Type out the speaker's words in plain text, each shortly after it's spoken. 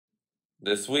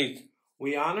This week,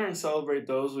 we honor and celebrate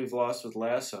those we've lost with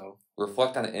Lasso,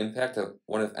 reflect on the impact of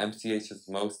one of MCH's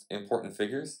most important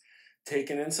figures, take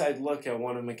an inside look at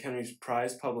one of McHenry's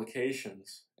prized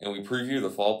publications, and we preview the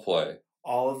fall play.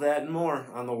 All of that and more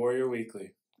on the Warrior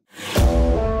Weekly.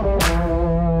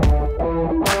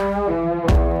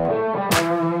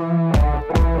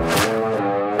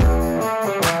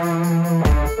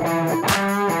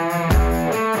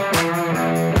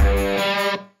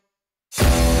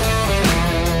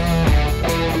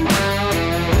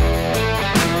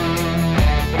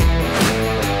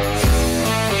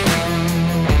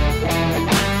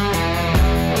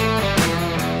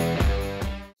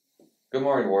 Good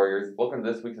morning, Warriors. Welcome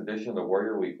to this week's edition of the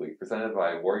Warrior Weekly, presented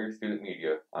by Warrior Student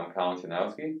Media. I'm Colin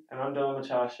Chanowski. And I'm Dylan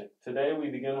McHenry. Today we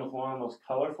begin with one of the most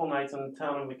colorful nights in the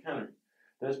town of McHenry.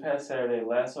 This past Saturday,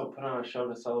 Lasso put on a show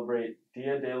to celebrate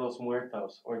Dia de los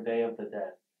Muertos, or Day of the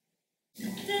Dead.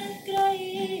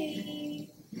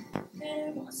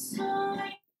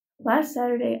 Last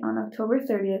Saturday, on October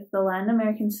 30th, the Latin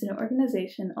American Student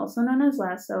Organization, also known as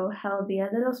Lasso, held Dia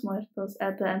de los Muertos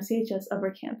at the MCHS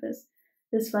Upper Campus.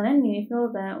 This fun and meaningful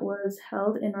event was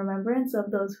held in remembrance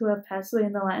of those who have passed away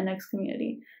in the Latinx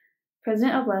community.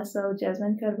 President of Lasso,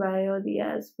 Jasmine Carballo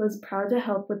Diaz, was proud to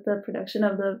help with the production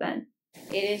of the event.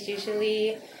 It is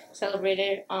usually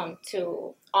celebrated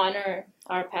to honor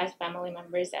our past family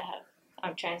members that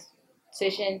have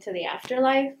transitioned to the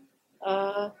afterlife.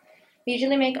 We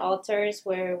usually make altars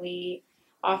where we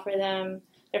offer them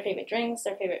their favorite drinks,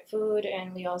 their favorite food,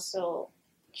 and we also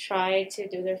try to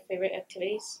do their favorite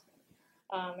activities.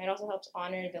 It also helps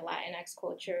honor the Latinx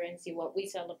culture and see what we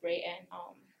celebrate and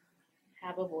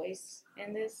have a voice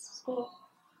in this school.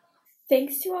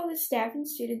 Thanks to all the staff and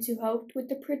students who helped with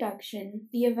the production,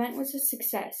 the event was a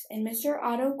success, and Mr.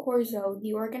 Otto Corzo,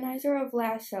 the organizer of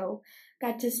Lasso,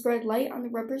 got to spread light on the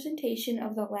representation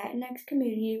of the Latinx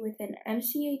community within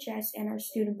MCHS and our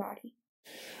student body.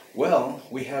 Well,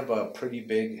 we have a pretty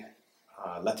big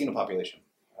Latino population.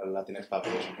 Latinx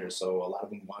population here, so a lot of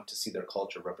them want to see their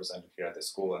culture represented here at the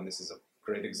school, and this is a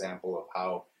great example of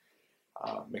how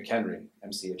McHenry,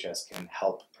 MCHS, can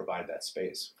help provide that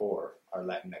space for our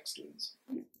Latinx students.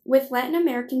 With Latin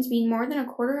Americans being more than a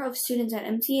quarter of students at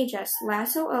MCHS,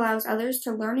 Lasso allows others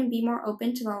to learn and be more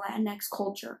open to the Latinx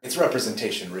culture. It's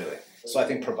representation, really. So I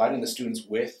think providing the students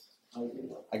with,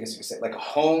 I guess you could say, like a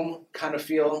home kind of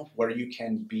feel where you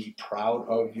can be proud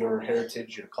of your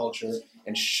heritage, your culture,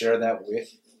 and share that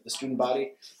with the student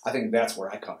body, I think that's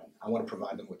where I come in. I want to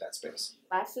provide them with that space.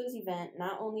 Lasso's event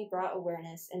not only brought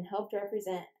awareness and helped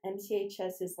represent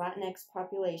MCHS's Latinx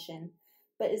population,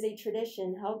 but is a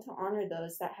tradition held to honor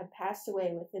those that have passed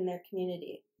away within their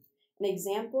community. An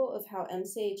example of how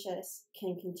MCHS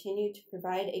can continue to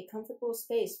provide a comfortable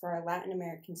space for our Latin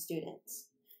American students.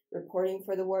 Reporting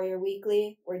for the Warrior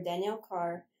Weekly were Danielle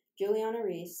Carr, Juliana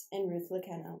Reese, and Ruth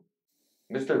Lacano.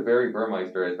 Mr. Barry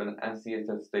Burmeister has been an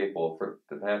MCHS staple for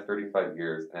the past 35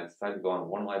 years and has decided to go on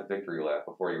one last victory lap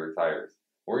before he retires.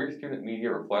 Warrior Student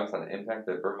Media reflects on the impact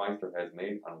that Burmeister has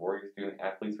made on Warrior student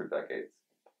athletes for decades.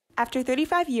 After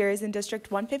 35 years in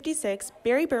District 156,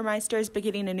 Barry Burmeister is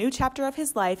beginning a new chapter of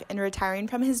his life and retiring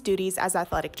from his duties as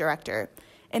athletic director.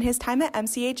 In his time at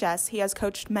MCHS, he has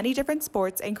coached many different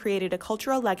sports and created a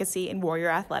cultural legacy in Warrior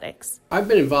athletics. I've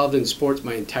been involved in sports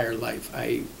my entire life.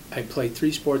 I played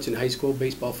 3 sports in high school: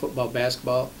 baseball, football,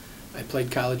 basketball. I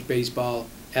played college baseball.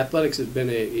 Athletics has been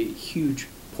a huge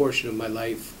portion of my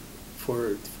life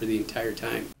for the entire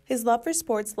time. His love for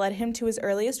sports led him to his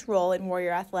earliest role in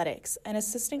Warrior athletics, an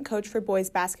assistant coach for boys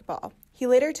basketball. He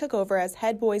later took over as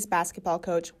head boys basketball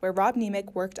coach, where Rob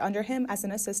Nemick worked under him as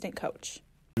an assistant coach.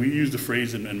 We use the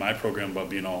phrase in my program about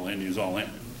being all in, use all in.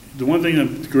 The one thing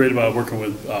that's great about working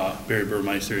with Barry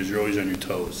Burmeister is you're always on your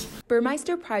toes.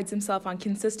 Burmeister prides himself on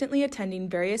consistently attending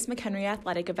various McHenry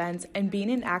athletic events and being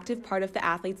an active part of the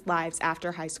athletes' lives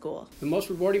after high school. The most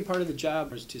rewarding part of the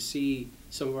job is to see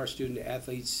some of our student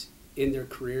athletes in their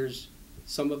careers,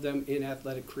 some of them in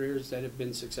athletic careers that have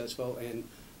been successful, and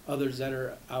others that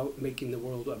are out making the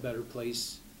world a better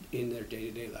place in their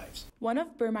day-to-day lives. One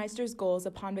of Burmeister's goals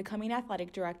upon becoming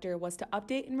athletic director was to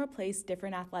update and replace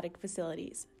different athletic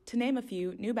facilities. To name a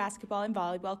few, new basketball and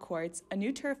volleyball courts, a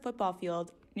new turf football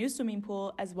field, new swimming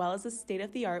pool, as well as a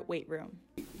state-of-the-art weight room.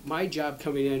 My job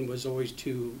coming in was always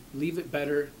to leave it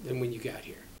better than when you got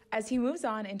here. As he moves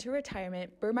on into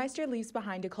retirement, Burmeister leaves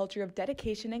behind a culture of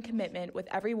dedication and commitment with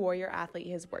every Warrior athlete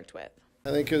he has worked with.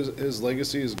 I think his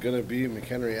legacy is going to be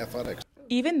McHenry athletics.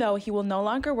 Even though he will no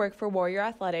longer work for Warrior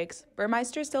Athletics,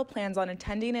 Burmeister still plans on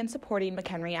attending and supporting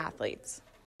McHenry athletes.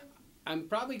 I'm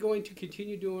probably going to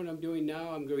continue doing what I'm doing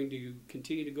now. I'm going to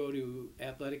continue to go to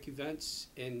athletic events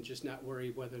and just not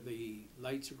worry whether the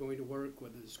lights are going to work,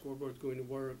 whether the scoreboard's going to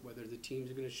work, whether the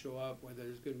teams are going to show up, whether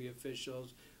there's going to be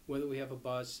officials, whether we have a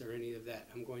bus or any of that.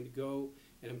 I'm going to go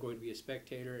and I'm going to be a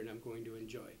spectator and I'm going to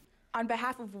enjoy. On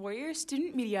behalf of Warrior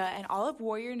Student Media and all of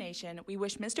Warrior Nation, we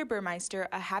wish Mr. Burmeister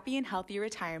a happy and healthy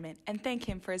retirement and thank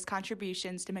him for his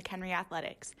contributions to McHenry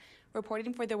Athletics.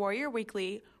 Reporting for the Warrior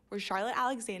Weekly were Charlotte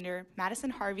Alexander, Madison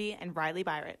Harvey, and Riley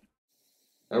Byron.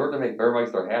 In order to make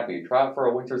Burmeister happy, try out for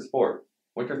a winter sport.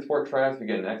 Winter sport tryouts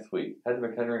begin next week. Head to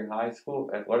McHenry High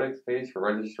School athletics page for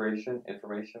registration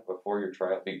information before your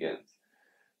tryout begins.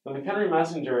 The McHenry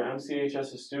Messenger,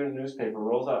 MCHS's student newspaper,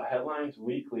 rolls out headlines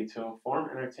weekly to inform,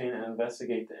 entertain, and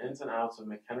investigate the ins and outs of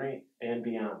McHenry and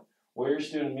beyond. Warrior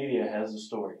Student Media has the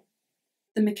story.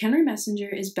 The McHenry Messenger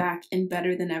is back and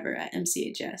better than ever at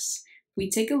MCHS. We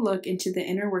take a look into the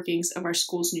inner workings of our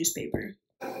school's newspaper.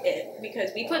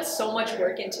 Because we put so much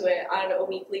work into it on a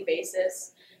weekly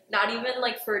basis, not even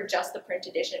like for just the print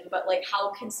edition, but like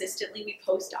how consistently we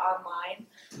post online.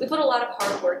 We put a lot of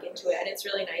hard work into it, and it's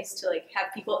really nice to like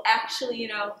have people actually,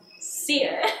 see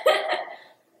it.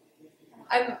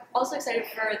 I'm also excited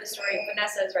for the story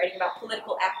Vanessa is writing about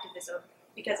political activism,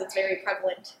 because it's very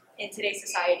prevalent in today's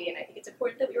society, and I think it's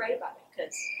important that we write about it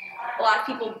because a lot of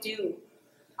people do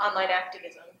online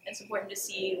activism, and it's important to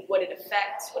see what it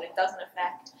affects, what it doesn't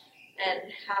affect,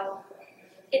 and how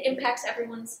it impacts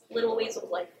everyone's little ways of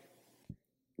life.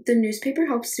 The newspaper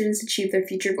helps students achieve their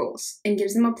future goals and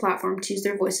gives them a platform to use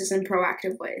their voices in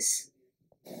proactive ways.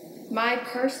 My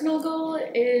personal goal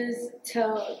is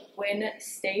to win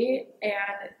state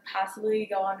and possibly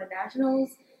go on to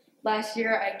nationals. Last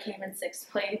year I came in 6th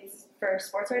place for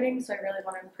sports writing, so I really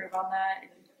want to improve on that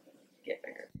and get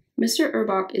bigger. Mr.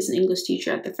 Urbach is an English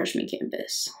teacher at the freshman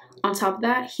campus. On top of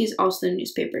that, he's also the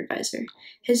newspaper advisor.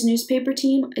 His newspaper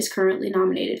team is currently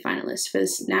nominated finalists for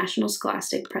the National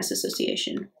Scholastic Press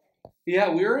Association. Yeah,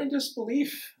 we were in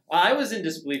disbelief. I was in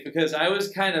disbelief because I was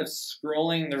kind of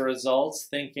scrolling the results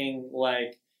thinking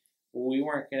like we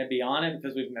weren't going to be on it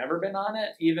because we've never been on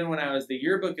it. Even when I was the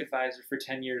yearbook advisor for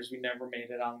 10 years, we never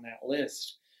made it on that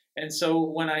list. And so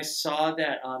when I saw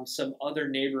that some other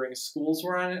neighboring schools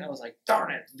were on it, I was like, darn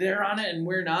it, they're on it and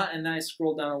we're not. And then I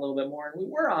scrolled down a little bit more and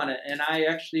we were on it. And I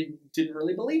actually didn't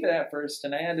really believe it at first.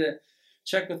 And I had to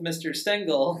check with Mr.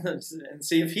 Stengel and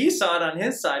see if he saw it on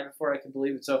his side before I could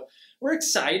believe it. So we're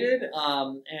excited.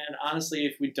 And honestly,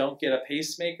 if we don't get a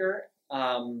pacemaker,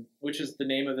 which is the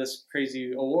name of this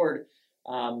crazy award,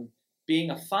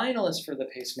 being a finalist for the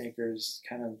pacemakers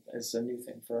kind of is a new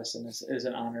thing for us and is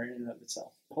an honor in and of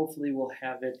itself. Hopefully we'll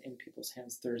have it in people's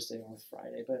hands Thursday or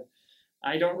Friday, but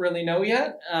I don't really know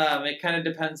yet. It kind of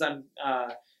depends on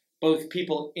both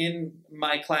people in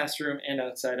my classroom and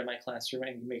outside of my classroom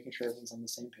and making sure everyone's on the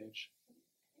same page.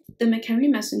 The McHenry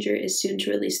Messenger is soon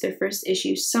to release their first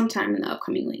issue sometime in the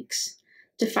upcoming weeks.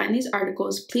 To find these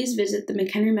articles, please visit the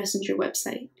McHenry Messenger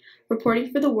website.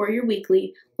 Reporting for the Warrior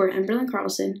Weekly were Emberlyn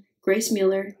Carlson, Grace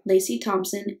Mueller, Lacey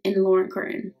Thompson, and Lauren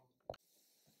Curran.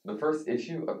 The first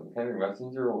issue of the McHenry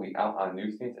Messenger will be out on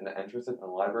newsstands and entrances in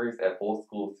libraries at both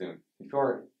schools soon. If you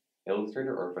are an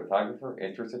illustrator or a photographer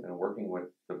interested in working with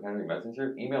the McHenry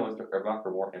Messenger, email Mr. Erbach for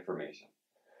more information.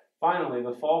 Finally,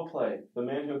 the fall play, The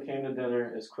Man Who Came to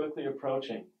Dinner, is quickly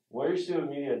approaching. Warrior Student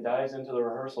Media dives into the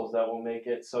rehearsals that will make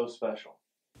it so special.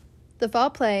 The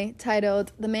fall play,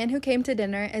 titled The Man Who Came to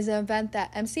Dinner, is an event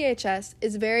that MCHS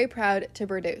is very proud to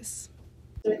produce.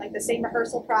 Doing like the same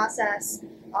rehearsal process,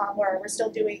 where we're still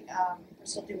doing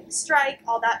strike,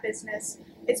 all that business.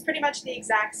 It's pretty much the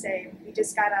exact same. We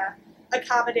just gotta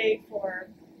accommodate for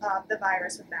the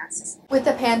virus with masks. With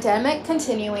the pandemic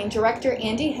continuing, director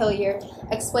Andy Hilliard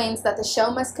explains that the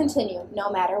show must continue no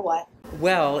matter what.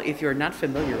 Well, if you're not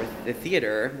familiar with the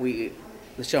theater,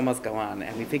 the show must go on,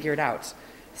 and we figure it out.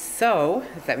 So,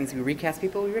 if that means we recast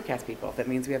people, we recast people. If that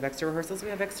means we have extra rehearsals, we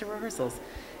have extra rehearsals.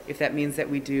 If that means that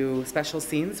we do special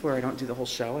scenes where I don't do the whole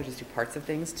show, I just do parts of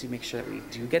things to make sure that we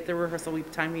do get the rehearsal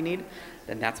time we need,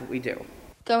 then that's what we do.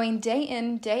 Going day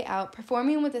in, day out,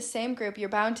 performing with the same group, you're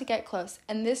bound to get close,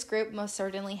 and this group most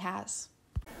certainly has.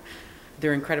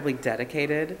 They're incredibly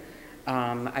dedicated.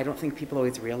 I don't think people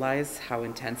always realize how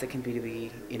intense it can be to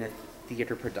be in a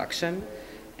theater production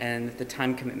and the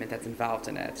time commitment that's involved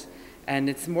in it. And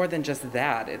it's more than just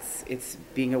that. It's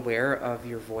being aware of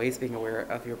your voice, being aware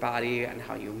of your body and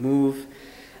how you move.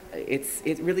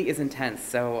 It really is intense.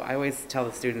 So I always tell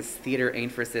the students, theater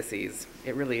ain't for sissies.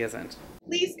 It really isn't.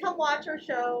 Please come watch our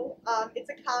show. It's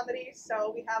a comedy,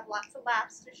 so we have lots of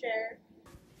laughs to share.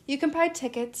 You can buy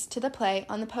tickets to the play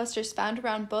on the posters found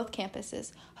around both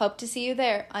campuses. Hope to see you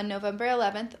there on November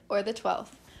 11th or the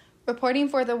 12th. Reporting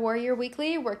for the Warrior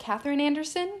Weekly were Catherine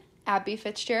Anderson, Abby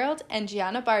Fitzgerald, and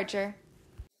Gianna Barger.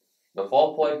 The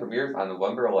fall play premieres on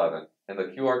November 11th, and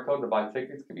the QR code to buy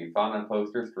tickets can be found on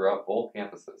posters throughout both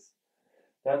campuses.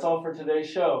 That's all for today's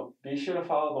show. Be sure to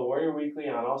follow the Warrior Weekly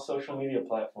on all social media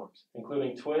platforms,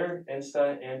 including Twitter,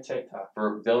 Insta, and TikTok.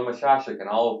 For Dylan Machashik and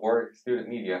all of Warrior Student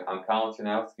Media, I'm Colin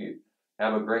Chanowski.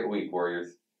 Have a great week,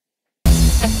 Warriors.